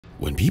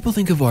When people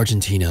think of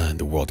Argentina and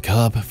the World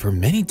Cup, for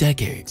many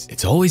decades,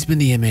 it's always been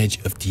the image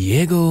of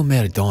Diego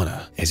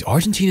Maradona as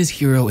Argentina's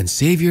hero and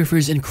savior for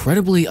his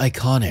incredibly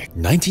iconic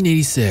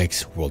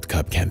 1986 World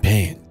Cup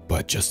campaign.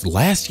 But just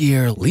last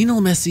year,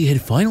 Lionel Messi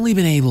had finally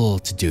been able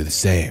to do the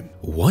same,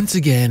 once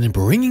again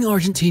bringing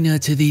Argentina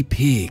to the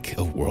peak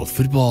of world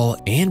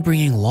football and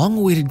bringing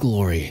long-awaited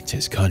glory to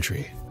his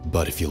country.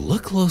 But if you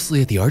look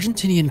closely at the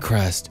Argentinian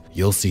crest,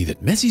 you'll see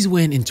that Messi's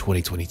win in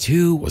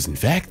 2022 was in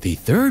fact the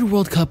third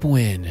World Cup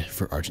win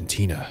for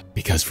Argentina.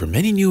 Because for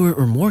many newer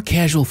or more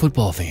casual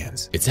football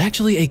fans, it's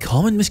actually a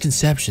common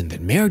misconception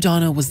that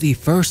Maradona was the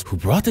first who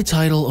brought the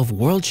title of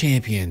world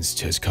champions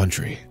to his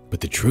country. But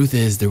the truth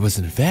is, there was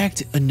in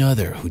fact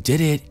another who did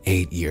it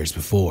 8 years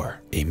before.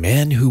 A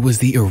man who was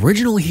the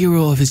original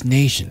hero of his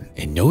nation,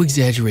 and no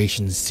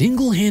exaggeration,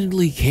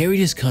 single-handedly carried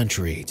his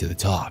country to the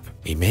top.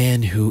 A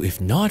man who, if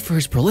not for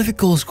his prolific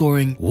goal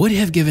scoring, would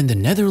have given the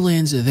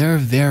Netherlands their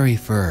very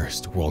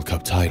first World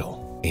Cup title.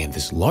 And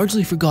this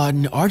largely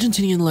forgotten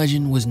Argentinian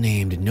legend was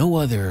named no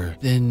other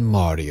than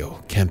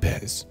Mario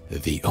Kempes,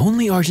 the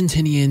only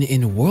Argentinian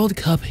in World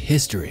Cup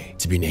history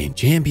to be named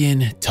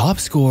champion, top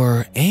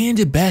scorer,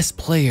 and best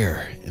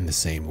player in the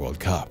same World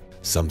Cup.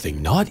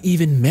 Something not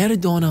even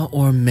Maradona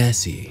or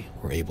Messi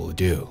were able to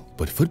do.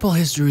 But football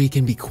history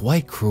can be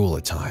quite cruel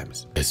at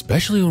times,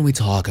 especially when we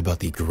talk about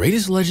the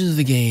greatest legends of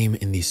the game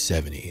in the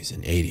 70s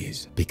and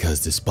 80s,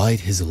 because despite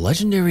his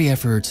legendary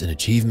efforts and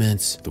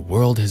achievements, the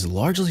world has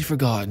largely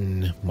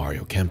forgotten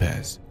Mario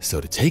Kempes.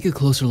 So to take a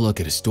closer look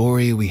at his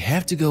story, we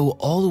have to go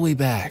all the way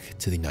back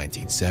to the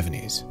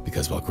 1970s,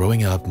 because while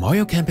growing up,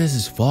 Mario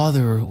Kempes'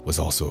 father was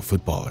also a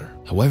footballer.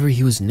 However,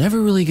 he was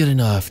never really good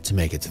enough to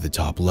make it to the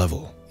top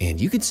level. And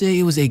you could say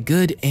it was a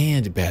good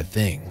and bad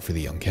thing for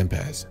the young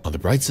Kempes. On the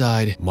bright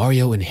side,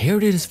 Mario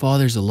inherited his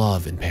father's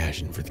love and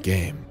passion for the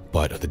game.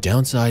 But on the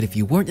downside, if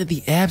you weren't at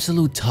the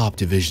absolute top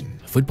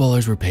division,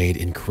 footballers were paid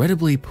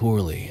incredibly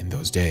poorly in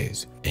those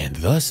days. And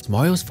thus,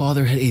 Mario's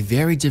father had a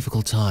very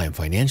difficult time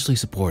financially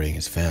supporting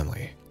his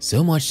family.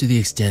 So much to the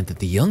extent that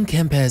the young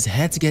Kempes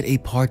had to get a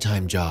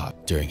part-time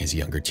job during his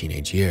younger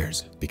teenage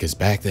years. Because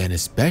back then,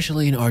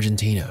 especially in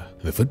Argentina,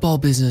 the football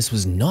business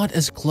was not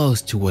as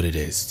close to what it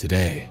is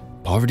today.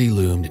 Poverty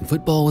loomed and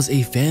football was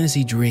a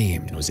fantasy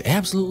dream and was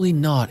absolutely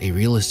not a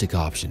realistic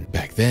option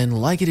back then,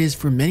 like it is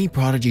for many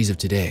prodigies of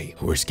today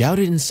who were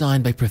scouted and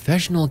signed by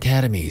professional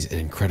academies at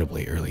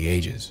incredibly early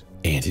ages.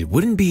 And it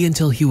wouldn't be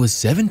until he was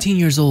 17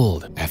 years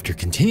old, after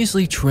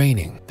continuously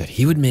training, that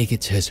he would make it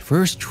to his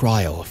first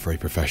trial for a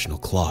professional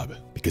club.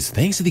 Because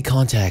thanks to the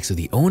contacts of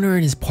the owner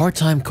and his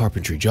part-time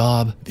carpentry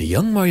job, the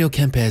young Mario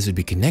Kempes would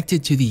be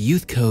connected to the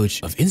youth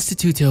coach of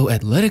Instituto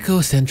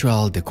Atlético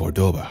Central de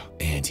Córdoba.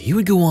 And he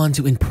would go on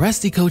to impress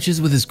the coaches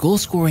with his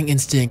goal-scoring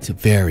instinct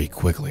very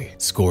quickly,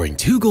 scoring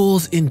 2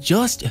 goals in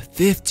just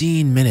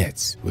 15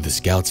 minutes, with the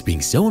scouts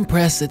being so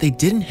impressed that they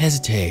didn't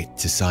hesitate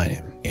to sign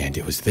him. And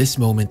it was this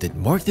moment that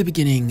marked the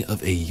beginning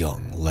of a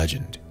young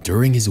legend.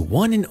 During his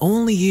one and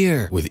only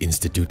year with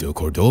Instituto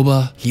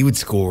Córdoba, he would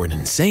score an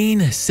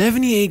insane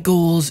 78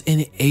 goals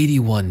in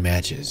 81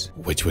 matches,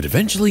 which would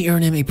eventually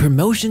earn him a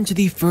promotion to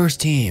the first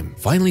team,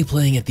 finally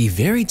playing at the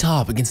very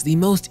top against the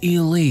most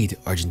elite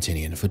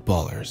Argentinian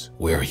footballers,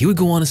 where he would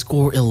go on to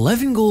score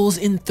 11 goals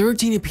in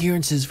 13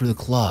 appearances for the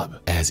club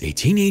as a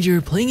teenager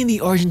playing in the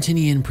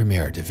Argentinian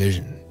Primera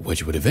Division,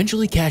 which would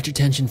eventually catch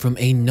attention from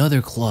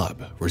another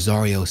club,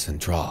 Rosario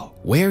Central,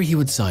 where he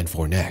would sign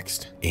for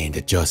next. And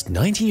at just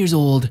 19 years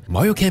old,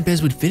 Mario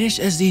Kempes would finish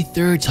as the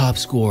 3rd top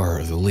scorer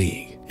of the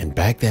league. And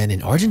back then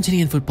in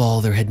Argentinian football,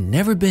 there had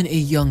never been a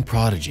young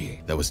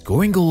prodigy that was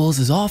scoring goals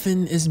as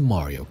often as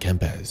Mario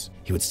Kempes.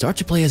 He would start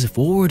to play as a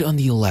forward on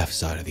the left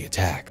side of the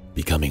attack,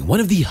 becoming one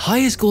of the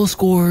highest goal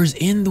scorers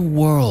in the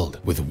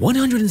world, with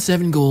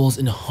 107 goals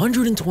in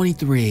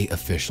 123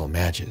 official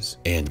matches.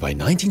 And by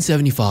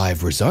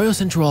 1975, Rosario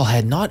Central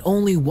had not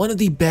only one of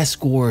the best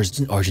scorers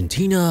in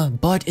Argentina,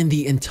 but in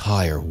the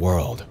entire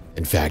world.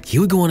 In fact, he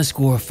would go on to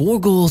score 4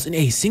 goals in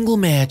a single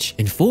match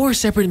in 4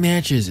 separate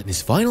matches in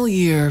his final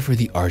year for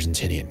the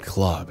Argentinian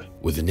club,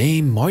 with the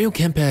name Mario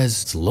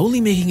Kempes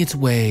slowly making its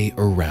way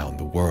around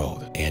the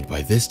world. And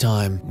by this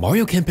time,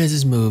 Mario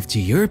Kempes' move to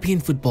European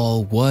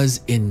football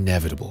was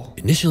inevitable.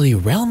 Initially,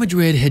 Real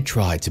Madrid had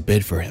tried to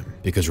bid for him,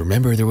 because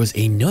remember, there was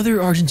another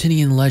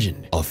Argentinian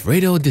legend,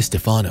 Alfredo Di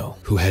Stefano,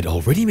 who had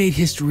already made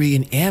history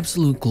in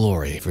absolute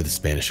glory for the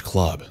Spanish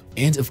club.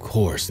 And of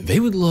course,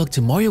 they would look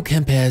to Mario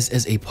Kempes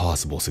as a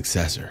possible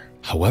successor.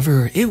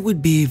 However, it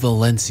would be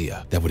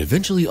Valencia that would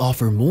eventually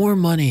offer more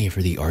money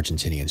for the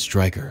Argentinian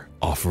striker,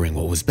 offering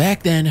what was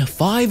back then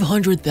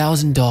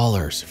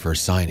 $500,000 for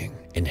signing.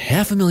 And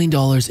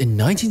 $500,000 in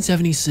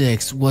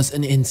 1976 was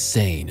an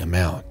insane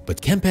amount,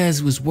 but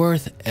Kempes was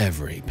worth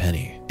every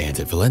penny. And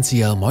at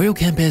Valencia, Mario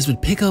Kempes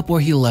would pick up where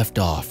he left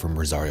off from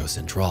Rosario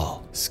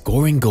Central,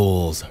 scoring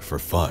goals for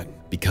fun.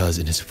 because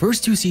in his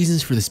first 2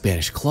 seasons for the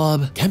Spanish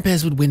club,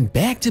 Kempes would win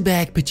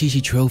back-to-back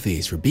Pichichi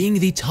trophies for being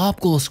the top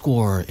goal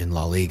scorer in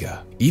La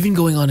Liga, even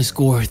going on to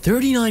score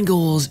 39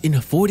 goals in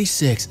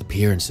 46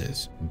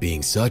 appearances,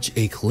 being such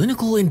a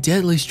clinical and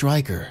deadly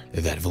striker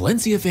that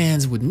Valencia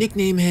fans would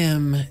nickname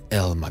him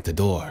El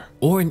Matador,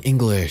 or in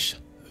English,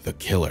 the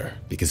Killer,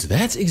 because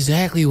that's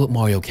exactly what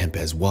Mario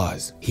Kempes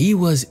was. He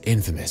was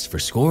infamous for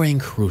scoring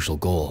crucial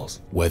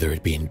goals, whether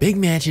it be in big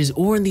matches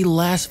or in the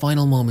last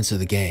final moments of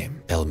the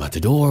game. El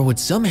Matador would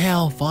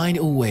somehow find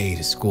a way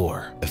to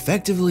score,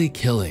 effectively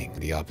killing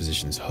the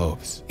opposition's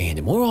hopes.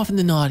 And more often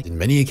than not, in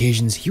many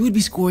occasions, he would be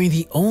scoring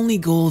the only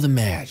goal of the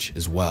match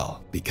as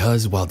well.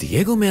 Because while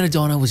Diego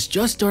Maradona was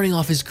just starting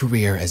off his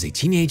career as a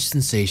teenage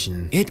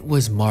sensation, it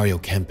was Mario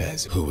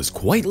Kempes who was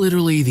quite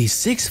literally the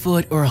 6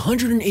 foot or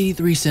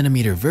 183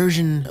 centimeter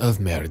version of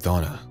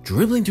Maradona,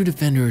 dribbling through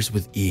defenders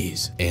with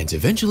ease, and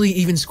eventually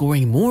even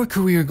scoring more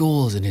career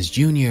goals than his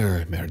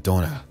junior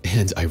Maradona.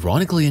 And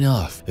ironically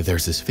enough,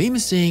 there's this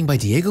famous saying by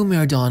Diego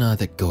Maradona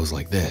that goes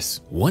like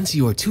this: "Once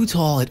you are too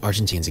tall at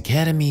Argentina's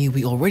academy,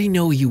 we already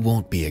know you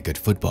won't be a good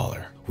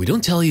footballer. We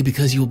don't tell you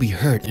because you will be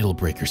hurt and it'll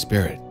break your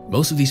spirit."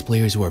 Most of these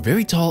players who are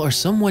very tall are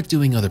somewhat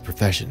doing other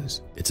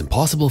professions. It's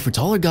impossible for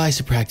taller guys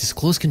to practice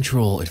close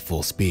control at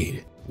full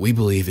speed. We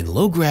believe in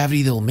low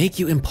gravity that will make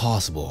you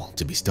impossible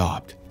to be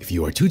stopped. If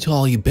you are too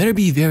tall, you better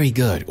be very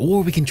good,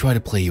 or we can try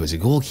to play you as a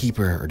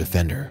goalkeeper or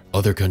defender.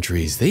 Other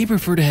countries, they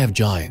prefer to have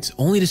giants,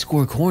 only to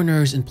score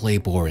corners and play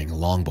boring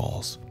long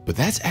balls. But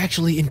that's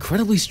actually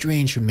incredibly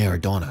strange for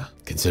Maradona,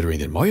 considering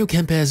that Mario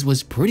Kempes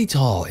was pretty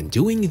tall and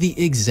doing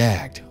the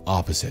exact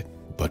opposite.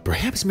 But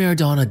perhaps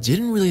Maradona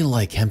didn't really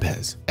like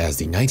Kempes, as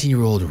the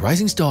 19-year-old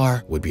rising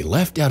star would be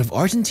left out of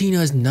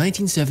Argentina's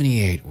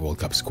 1978 World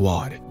Cup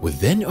squad, with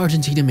then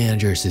Argentina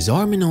manager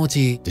Cesar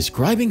Menotti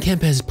describing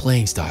Kempes'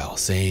 playing style,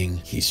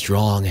 saying, "He's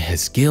strong, has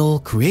skill,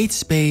 creates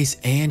space,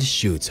 and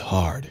shoots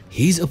hard.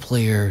 He's a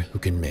player who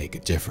can make a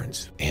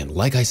difference." And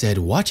like I said,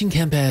 watching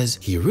Kempes,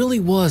 he really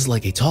was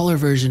like a taller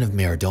version of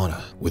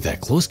Maradona, with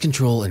that close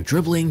control and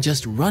dribbling,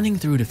 just running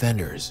through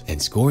defenders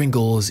and scoring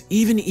goals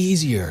even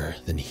easier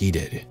than he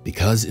did.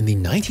 Because in the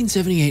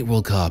 1978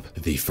 World Cup,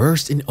 the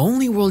first and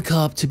only World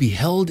Cup to be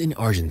held in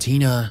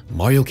Argentina,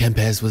 Mario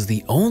Kempes was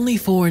the only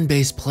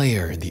foreign-based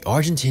player in the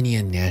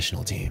Argentinian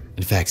national team.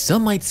 In fact,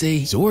 some might say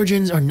his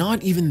origins are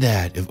not even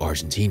that of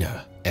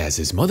Argentina, as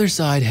his mother's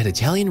side had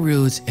Italian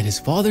roots and his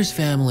father's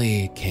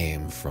family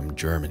came from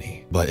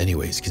Germany. But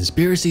anyways,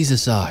 conspiracies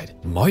aside,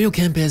 Mario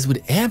Kempes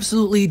would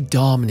absolutely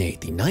dominate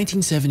the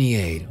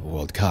 1978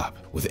 World Cup,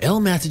 with El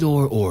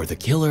Matador, or the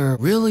Killer,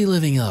 really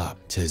living up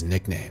to his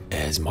nickname,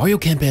 as Mario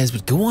Kempes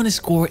would go on to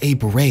score a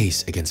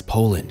brace against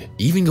Poland,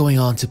 even going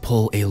on to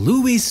pull a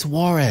Luis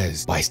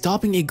Suarez by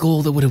stopping a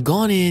goal that would have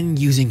gone in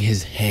using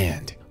his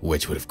hand,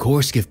 which would of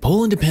course give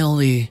Poland a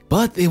penalty,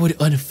 but they would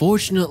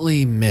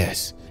unfortunately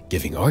miss,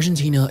 giving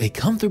Argentina a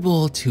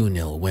comfortable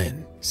 2-0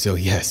 win. So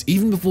yes,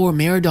 even before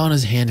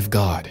Maradona's hand of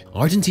God,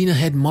 Argentina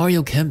had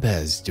Mario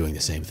Kempes doing the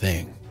same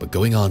thing. But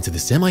going on to the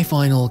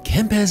semi-final,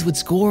 Kempes would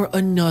score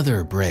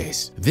another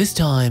brace, this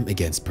time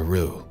against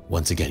Peru,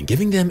 once again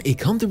giving them a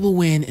comfortable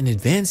win and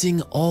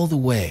advancing all the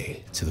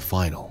way to the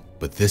final.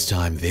 But this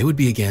time, they would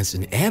be against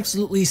an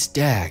absolutely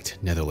stacked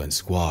Netherlands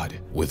squad,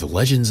 with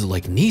legends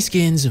like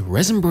Neeskens,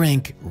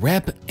 Rezenbrink,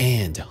 Rep,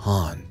 and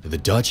Han. The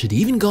Dutch had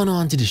even gone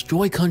on to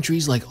destroy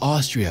countries like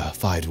Austria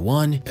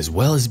 5-1, as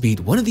well as beat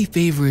one of the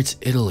favorites,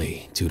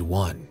 Italy,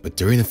 2-1. But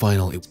during the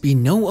final, it would be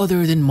no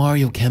other than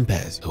Mario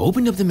Kempes, who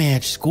opened up the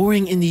match,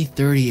 scoring in the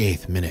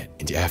 38th minute.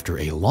 And after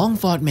a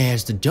long-fought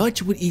match, the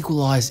Dutch would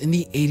equalize in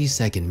the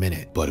 82nd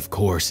minute. But of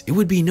course, it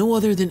would be no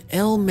other than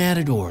El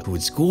Matador who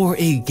would score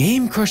a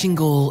game-crushing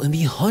goal in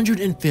the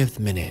 105th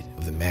minute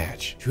of the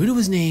match. True to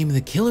his name,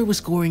 the Killer was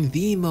scoring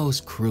the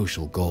most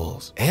crucial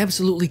goals,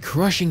 absolutely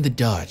crushing the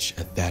Dutch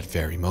at that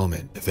very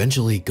moment,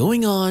 eventually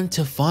going on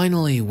to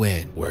finally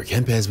win, where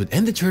Kempes would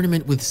end the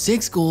tournament with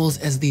 6 goals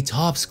as the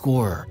top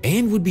scorer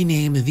and would be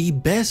named the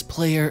best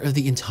player of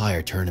the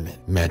entire tournament,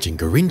 matching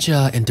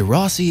Garrincha and De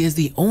Rossi as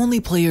the only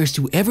players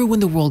to ever win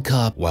the World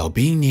Cup while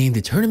being named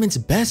the tournament's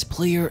best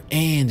player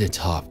and a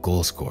top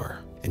goal scorer.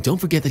 And don't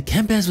forget that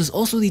Kempes was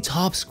also the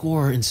top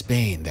scorer in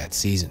Spain that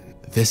season.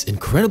 This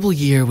incredible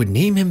year would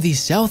name him the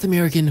South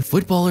American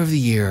Footballer of the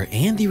Year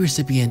and the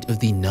recipient of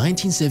the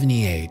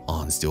 1978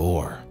 Ons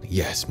d'Or.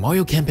 Yes,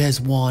 Mario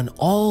Kempes won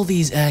all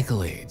these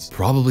accolades,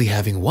 probably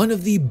having one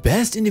of the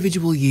best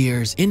individual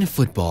years in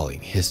footballing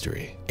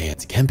history. And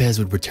Kempes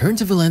would return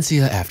to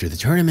Valencia after the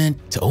tournament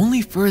to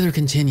only further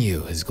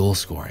continue his goal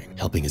scoring,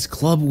 helping his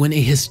club win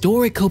a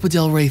historic Copa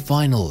del Rey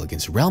final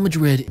against Real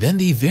Madrid, then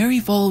the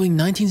very following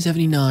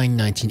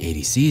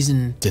 1979-1980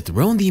 season,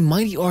 dethrone the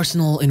mighty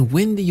Arsenal and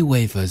win the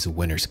UEFA's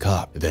Winners'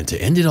 Cup, then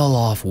to end it all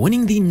off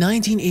winning the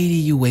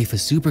 1980 UEFA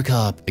Super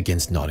Cup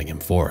against Nottingham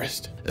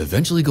Forest.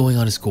 eventually going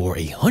on to score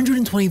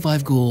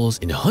 125 goals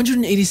in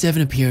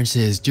 187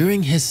 appearances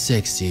during his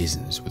 6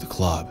 seasons with the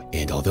club.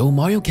 And although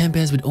Mario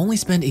Kempes would only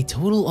spend a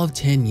total of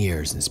 10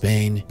 years in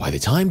Spain, by the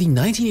time the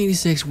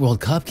 1986 World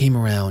Cup came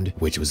around,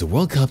 which was the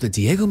World Cup that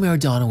Diego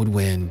Maradona would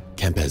win,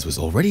 Kempes was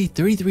already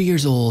 33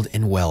 years old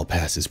and well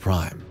past his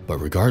prime. But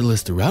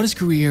regardless, throughout his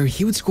career,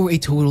 he would score a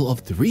total of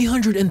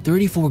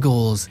 334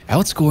 goals,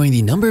 outscoring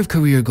the number of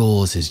career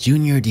goals his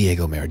junior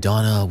Diego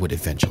Maradona would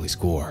eventually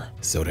score.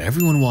 So to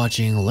everyone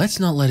watching, let's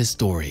not let his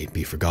story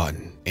be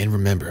forgotten. And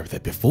remember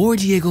that before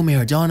Diego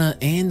Maradona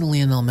and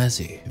Lionel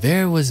Messi,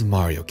 there was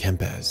Mario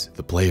Kempes,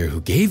 the player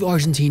who gave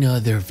Argentina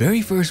their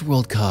very first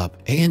World Cup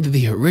and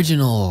the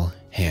original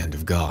Hand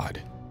of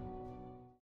God.